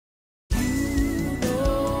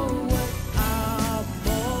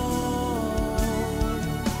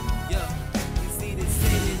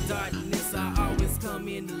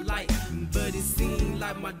in the light. But it seems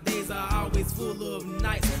like my days are always full of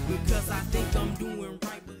nights, because I think I'm doing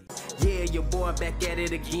right. Yeah, your boy back at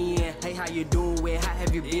it again. Hey, how you doing? How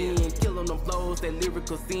have you been? Killing them flows, that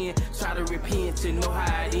lyrical sin. Try to repent to know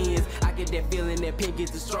how it ends. I get that feeling that pen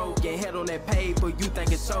gets a stroke. And head on that paper, you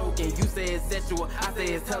think it's choking. You say it's sexual, I say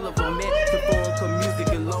it's hell of a metaphorical music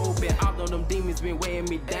and low. And all of them demons been weighing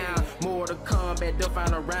me down. More to come, back to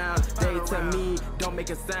find around. They tell me, don't make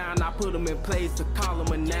a sound. I put them in place to call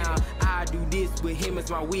them a noun. I do this with him as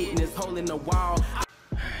my witness, holding the wall.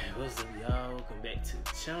 What's up, y'all? Welcome back to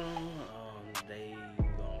the channel. Today we're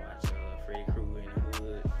gonna watch Freddy Kruger in the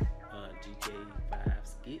Hood, GTA 5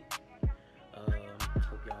 Skit.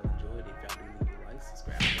 Hope y'all enjoyed it. If y'all do, leave a like,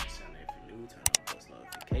 subscribe to the channel if you're new, turn on post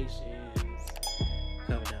notifications,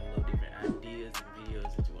 comment down below different ideas and videos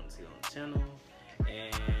that you want to see on the channel,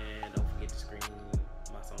 and don't forget to stream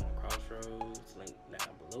my song Crossroads, link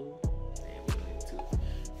down below, and we're gonna get to it.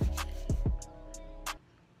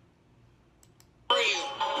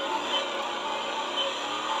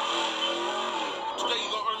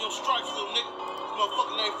 Stripes, little nigga. This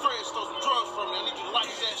motherfucker named Fred stole some drugs from me. I need you to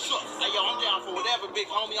light his ass up. Hey, yo, I'm down for whatever,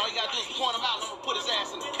 big homie. All you gotta do is point him out and I'm gonna put his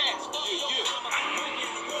ass in the casket. Yeah.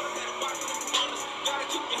 Gotta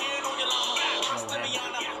keep your hand on your long back.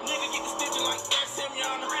 Nigga, get the stitching like that's him,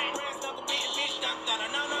 y'all. Brass knuckle beat, bitch,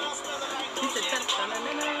 da-da-da-da-da. Smelling like no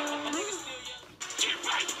shit. Nigga still, yeah. Get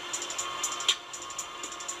right.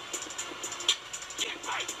 Get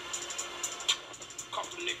right.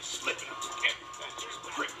 Caught the nigga slipping up to everything.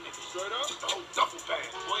 Brick nigga. Straight up? Just the whole duffel bag.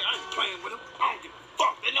 Boy, I ain't playing with them. I don't give a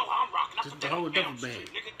fuck. They know how I'm rocking. Just the whole duffel bag.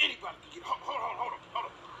 Nigga, anybody can get. Hold on.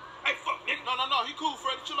 Hey, fuck, nigga. No. He cool,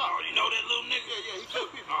 Freddy. Chill out. Oh, you know that little nigga? Yeah, he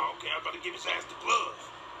cool. Oh, okay. I'm about to give his ass the gloves.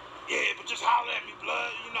 Yeah, but just holler at me,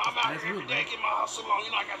 blood. You know, I'm out here every day getting my hustle on.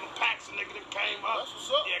 You know, I got them packs and nigga that came up. That's what's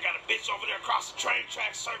up. Yeah, I got a bitch over there across the train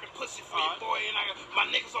track serving pussy for your boy. And I got my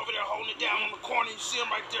niggas over there holding it down on the corner. You see them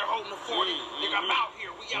right there holding the 40. Nigga, I'm out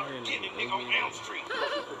here. We out here getting it, nigga, on Elm Street.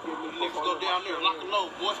 Niggas go down there, lock and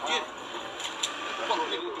load, boys. Get it. Fuck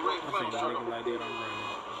nigga with the red flannel shirt on. Like that, I'm running.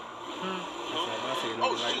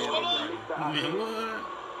 Oh, shit, what up? Man, what?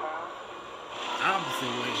 Opposite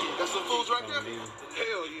way. Got some fools right there?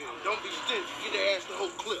 Hell yeah. Don't be stingy. Get their ass the whole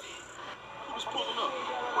clip. Who was pulling up?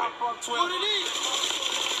 Wait, 12. What it is?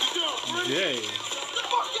 You down, Freddy? Yeah. The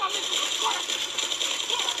fuck y'all niggas?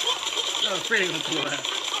 No, Freddy gonna pull out.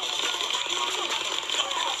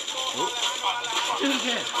 Shoot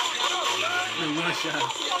that. One shot.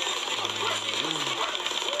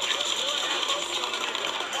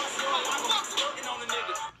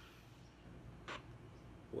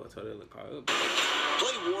 What's how they look up?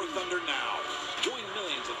 Play War Thunder now. Join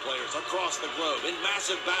millions of players across the globe in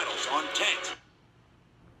massive battles on tanks.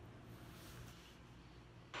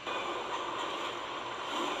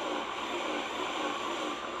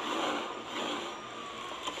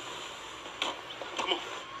 Come on.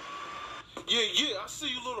 Yeah, I see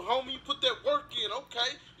you, little homie. You put that work in,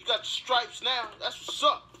 okay. You got your stripes now. That's what's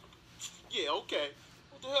up. Yeah, okay.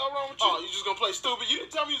 What the hell wrong with you? Oh, you just gonna play stupid? You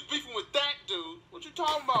didn't tell me you was beefing with that dude. What you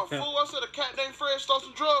talking about, fool? I said a cat named Fred stole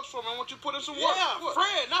some drugs from me. I want you to put in some work. Yeah, what?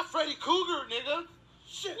 Fred, not Freddy Kruger, nigga.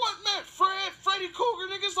 Shit. What, man? Freddy Kruger,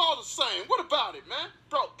 nigga, it's all the same. What about it, man?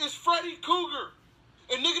 Bro, it's Freddy Kruger.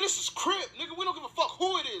 And, nigga, this is Crip. Nigga, we don't give a fuck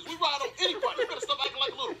who it is. We ride on anybody. You better stop acting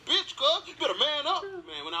like a little bitch, cuz. You better man up.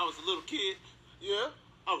 Man, when I was a little kid, yeah,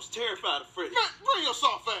 I was terrified of Freddy. Man, bring your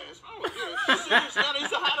soft ass. I don't want to hear that shit. Serious, man.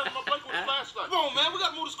 He's hiding in my blanket with a flashlight. Come on, man. We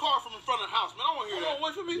got to move this car from in front of the house, man. I don't want to hear that.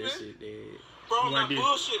 Wait for me, man. Shit, Dad. Bro, I'm not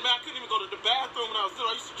bullshit, man. I couldn't even go to the bathroom when I was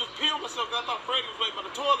little. I used to just pee on myself because I thought Freddy was waiting by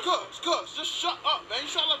the toilet. Cuz, just shut up, man.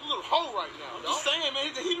 You sound like a little hoe right now. I'm just saying,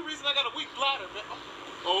 man. He the reason I got a weak bladder, man.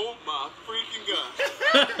 Oh, my freaking God.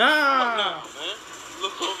 Now, man.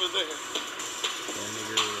 Look over there.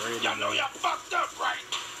 Y'all know y'all fucked up, right?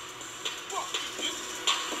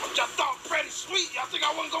 What y'all thought, Freddy sweet? Y'all think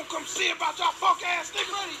I wasn't gonna come see about y'all fuck ass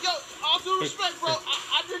nigga? Freddy, yo, all due respect, bro.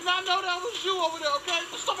 I did not know that was you over there, okay?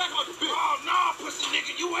 Stop acting like a bitch. Oh, nah, pussy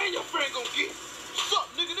nigga. You and your friend gonna get. What's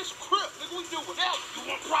up, nigga? This Crip, nigga. We do without. You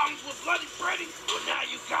want problems with Bloody Freddy? Well, now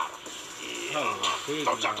you got them. Yeah,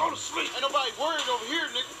 don't y'all go to sleep. Ain't nobody worried over here,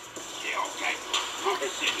 nigga. Yeah, okay. Fuck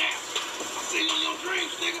this shit now. I see you in your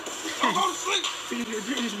dreams, nigga. Don't go to sleep. See your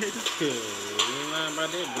dreams, nigga. You ain't lying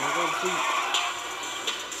about that, bro. Go to sleep.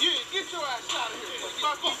 Yeah, get your ass out of here.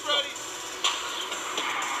 Fuck you, Freddy.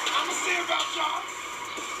 I'ma see about y'all.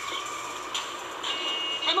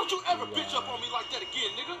 Man, don't you ever bitch up on me like that again,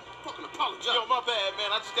 nigga. Fucking apologize. Yo, my bad,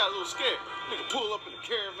 man. I just got a little scared. Nigga pull up in a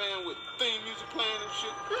caravan with theme music playing and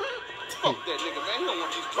shit. Fuck that nigga, man. He don't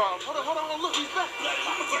want these problems. Hold on. Look, he's back.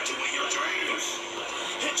 I'ma get you in your dreams.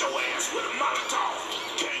 Hit your ass with a Molotov.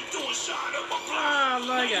 Came through and shot up a block. Ah,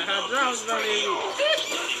 look at how drunk on it.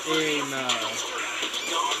 Hey, nah.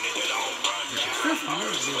 Y'all nigga don't run down.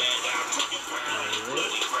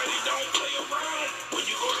 Bloody Freddy don't play around. When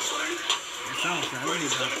you go to sleep, Sounds like I need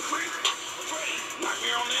that. like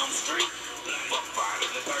here on Elm Street. Fuck Friday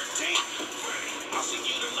the 13th. I'll see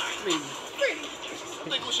you tonight. I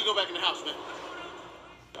think we should go back in the house, man.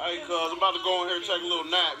 Hey, cuz, I'm about to go in here and take a little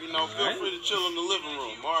nap, you know. Feel free to chill in the living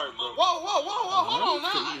room. All right, bro. Whoa. Hold on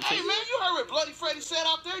now. Hey, man, you heard what Bloody Freddy said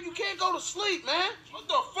out there? You can't go to sleep, man. What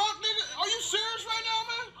the fuck, nigga? Are you serious right now,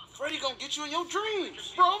 man? Freddy gonna get you in your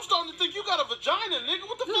dreams. Bro, I'm starting to think you got a vagina, nigga.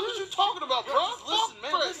 What the fuck is you talking about, bro? Listen,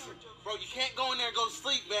 man, listen. Bro, you can't go in there and go to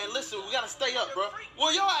sleep, man. Listen, we gotta stay up, bro. Well,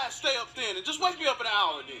 your ass stay up then, and just wake me up in an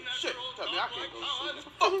hour then. Shit, tell me I can't go to sleep.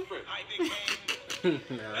 Fuck Freddy.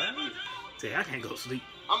 Say, I can't go to sleep.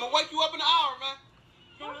 I'm gonna wake you up in an hour, man.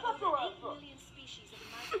 There are over 8 million species of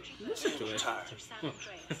migratory birds Listen to it. through San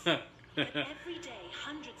Andreas. But every day,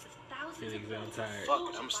 hundreds of thousands of Feeling birds tired. are Fuck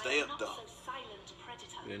it, slaughtered I'ma by stay a up, though. not-so-silent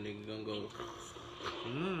predator. That nigga gonna go.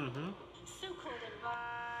 So-called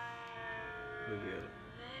Look at it.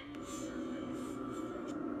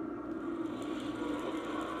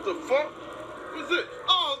 The fuck? What's it?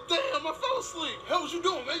 Oh, damn, I fell asleep. Hell was you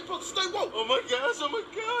doing, man? You supposed to stay woke. Oh my gosh.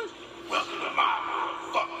 Welcome to my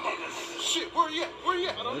fuck niggas. Shit, where you at?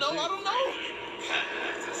 I don't know.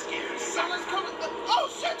 That's a scary sight. Someone's coming. Oh,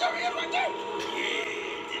 shit, there he is right there. Yeah,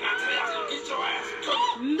 didn't I tell you I was gonna get your ass?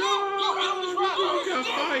 No! Go, man, let's ride. Look how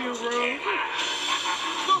fire, bro.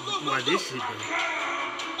 Go. Why this shit, bro?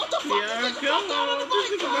 What the fuck? Yeah, This nigga come jumped out on. the This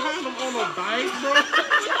bike, nigga bro. behind him on a bike, bro.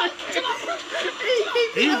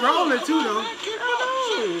 He rolling too, though. I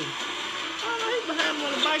know. He behind him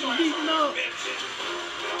on the bike and beating up.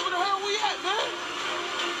 Where the hell we at, man?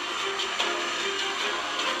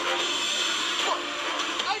 Fuck.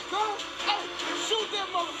 Hey, girl. Hey, shoot that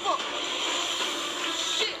motherfucker.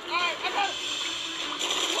 Shit. All right, I got it.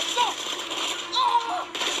 What's up?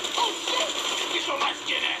 Oh, shit. Get your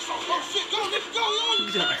light-skinned ass on Oh, shit. Go, nigga, go, yo.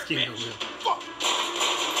 He's got skin over here. Fuck.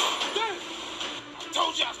 Damn. I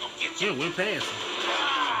told you I was gonna get you. Yeah, went past him.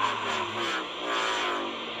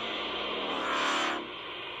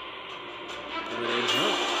 Where they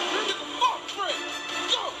jump? Nigga, fuck, Fred.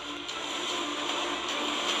 Go.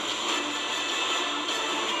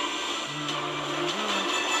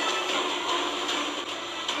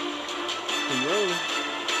 He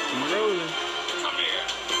rolling. Come here.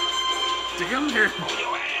 Come here. On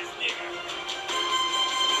your ass, nigga.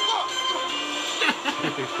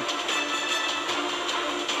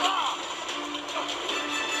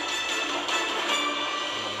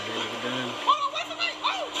 Hold on, wait for me.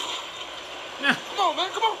 Oh. Come on, man.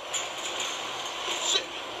 Come on. Shit.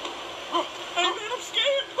 Hey, man, I'm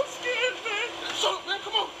scared. Man. Shut up, man.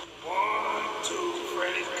 Come on. 1, 2,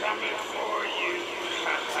 Freddy's coming for you.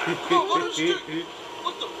 Oh, what is this?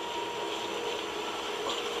 What the?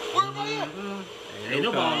 Where am I at? Ain't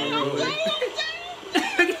nobody on the road.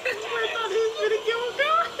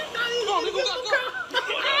 Go, nigga, go.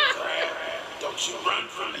 Don't you run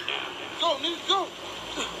from me now. Go, nigga, go.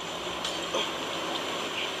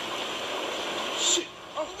 Shit.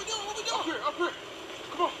 Oh, what we doing? Up here.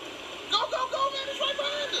 Come on. Go, man. It's right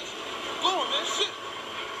behind us. Go on, man. Shit.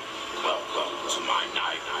 Welcome to my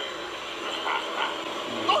nightmare.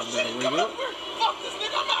 Oh, shit. Come on. Fuck this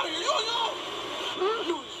nigga. I'm out of here. Yo.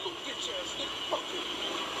 You this little bitch ass nigga. Fuck you.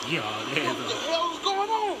 Yeah, What there's the hell is going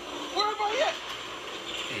on? Where am I at?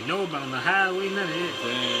 ain't nobody on the highway, none of that.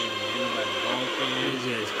 Ain't nobody walking. It's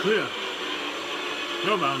just clear.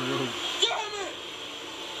 Nobody on the road. Damn it.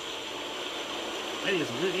 That is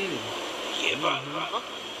some good energy. Give up. I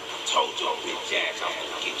told your bitch ass I was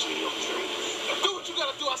gonna get you in your dreams. Do what you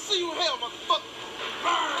gotta do. I see you in hell, motherfucker.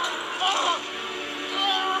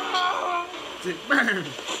 Burn.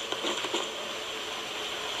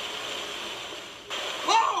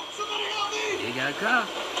 Whoa! Somebody help me! He got a car.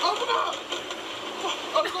 Open up!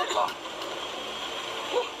 Oh, go car!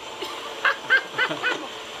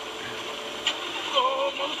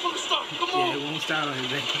 Oh, motherfucker, stop! Come Yeah, on! it won't start on his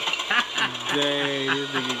day. Dang, this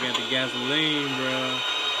nigga got the gasoline, bro.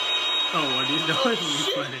 Oh, well, this noise is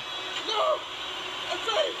funny. No! Hey,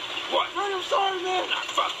 Freddy! What? Freddy, I'm sorry, man! Nah,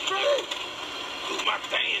 fuck you. Freddy! Do my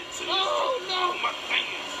dance. Oh, no! Do my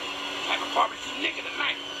dance. Have a barbecue nigga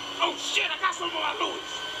tonight. Oh, shit, I got some of my Louis.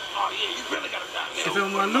 Oh, yeah, you really gotta die now. It's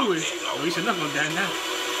on my Louis. Oh, you should not gonna die now.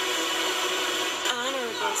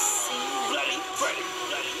 Honor We'll see you Bloody Freddy.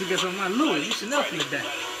 You got some of my Louis. You should know from the day.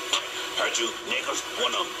 Heard you niggas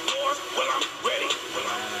wanna war? Well, I'm ready.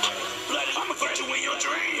 Bloody, I'ma get you in your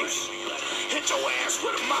dreams. Hit your ass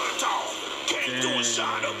with a Molotov. Came through and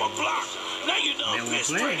shot up a block. Now you done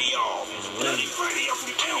pissed Freddy off. Bloody Freddy up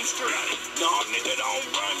from Elm Street. No, nigga, don't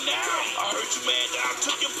run now. I heard you man down,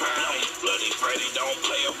 took your pound. Bloody Freddy don't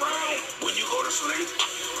play around. When you go to sleep,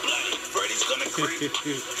 Bloody Freddy's gonna creep.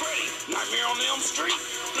 Freddy, Nightmare on Elm Street.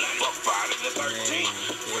 Bloody, fuck Friday the 13th.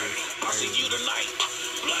 Freddy, I'll see you tonight.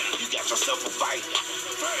 Bloody, you got yourself a fight.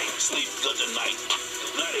 Freddy, sleep good tonight.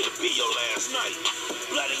 Bloody, to be your last night.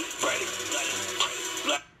 Bloody Freddy.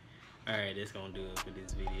 Bloody. Alright, that's gonna do it for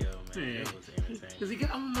this video, man. That was entertaining. Cause he got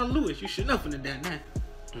I'm my Louis. You should know from the day now.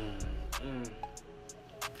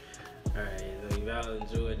 Alright, so if y'all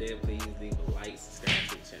enjoyed that, please leave a like, subscribe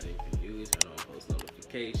to the channel if you're new, turn on post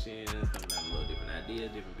notifications, come down below different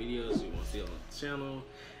ideas, different videos you want to see on the channel,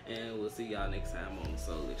 and we'll see y'all next time on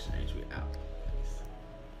Soul Exchange. We out.